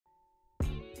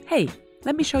Hey,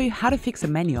 let me show you how to fix a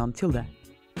menu on Tilde.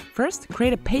 First,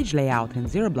 create a page layout in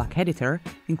ZeroBlock Editor,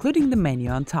 including the menu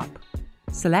on top.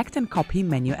 Select and copy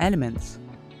menu elements.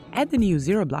 Add the new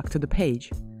ZeroBlock to the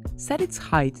page. Set its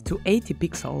height to 80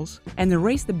 pixels and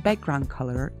erase the background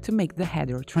color to make the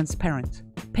header transparent.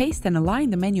 Paste and align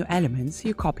the menu elements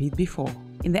you copied before.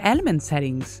 In the element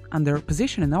settings, under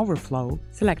Position and Overflow,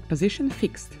 select Position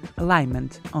Fixed,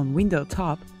 Alignment on Window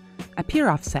Top, Appear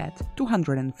Offset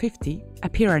 250,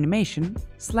 Appear Animation,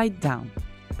 Slide Down.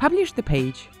 Publish the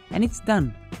page, and it's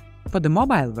done. For the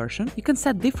mobile version, you can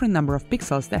set different number of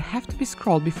pixels that have to be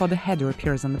scrolled before the header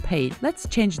appears on the page. Let's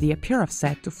change the Appear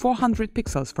Offset to 400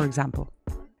 pixels, for example.